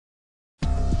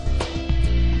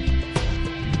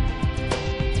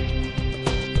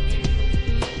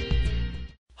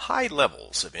High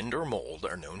levels of indoor mold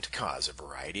are known to cause a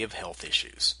variety of health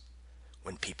issues.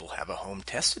 When people have a home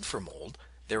tested for mold,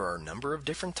 there are a number of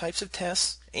different types of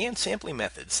tests and sampling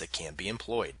methods that can be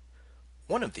employed.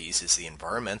 One of these is the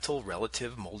Environmental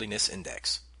Relative Moldiness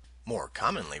Index, more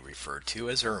commonly referred to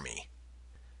as ERMI.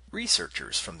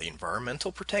 Researchers from the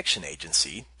Environmental Protection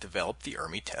Agency developed the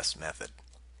ERMI test method.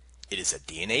 It is a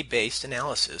DNA-based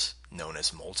analysis known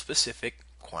as Mold Specific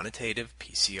Quantitative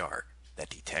PCR that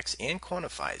detects and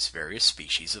quantifies various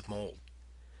species of mold.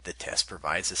 The test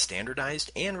provides a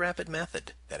standardized and rapid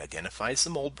method that identifies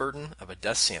the mold burden of a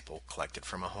dust sample collected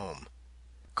from a home.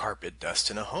 Carpet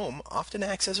dust in a home often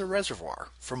acts as a reservoir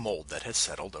for mold that has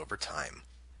settled over time.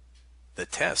 The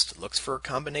test looks for a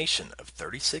combination of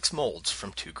 36 molds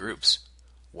from two groups.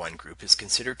 One group is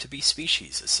considered to be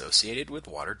species associated with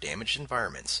water-damaged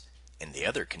environments, and the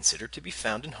other considered to be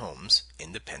found in homes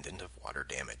independent of water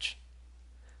damage.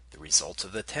 The results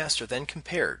of the test are then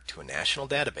compared to a national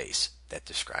database that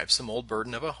describes the mold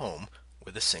burden of a home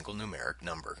with a single numeric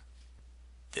number.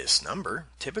 This number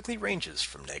typically ranges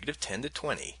from -10 to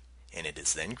 20, and it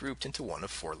is then grouped into one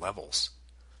of four levels.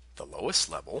 The lowest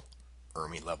level,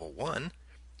 ERMI Level 1,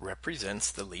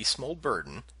 represents the least mold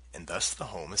burden, and thus the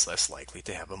home is less likely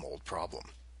to have a mold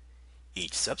problem.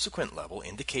 Each subsequent level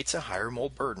indicates a higher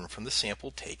mold burden from the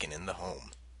sample taken in the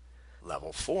home.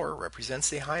 Level 4 represents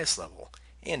the highest level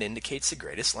and indicates the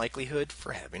greatest likelihood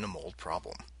for having a mold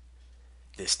problem.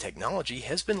 This technology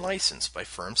has been licensed by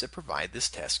firms that provide this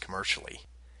test commercially.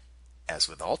 As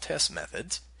with all test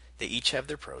methods, they each have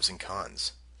their pros and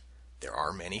cons. There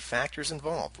are many factors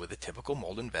involved with a typical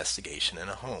mold investigation in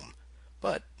a home,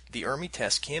 but the ERMI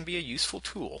test can be a useful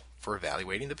tool for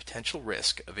evaluating the potential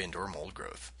risk of indoor mold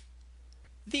growth.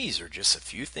 These are just a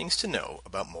few things to know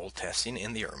about mold testing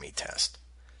and the ERMI test.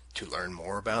 To learn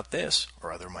more about this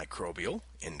or other microbial,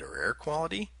 indoor air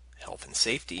quality, health and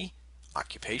safety,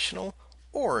 occupational,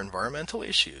 or environmental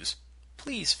issues,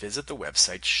 please visit the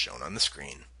websites shown on the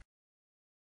screen.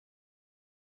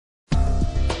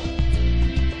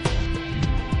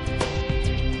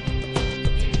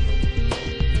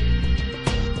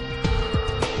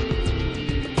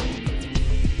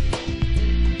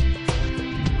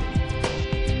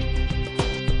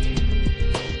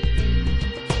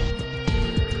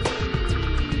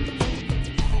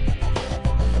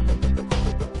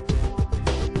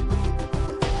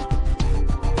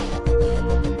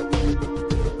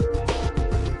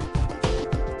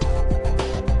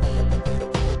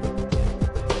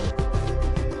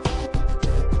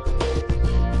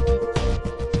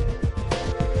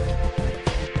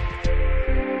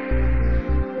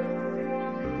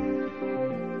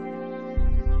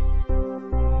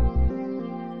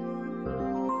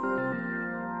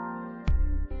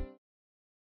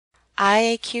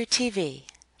 IAQ TV,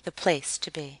 the place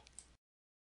to be.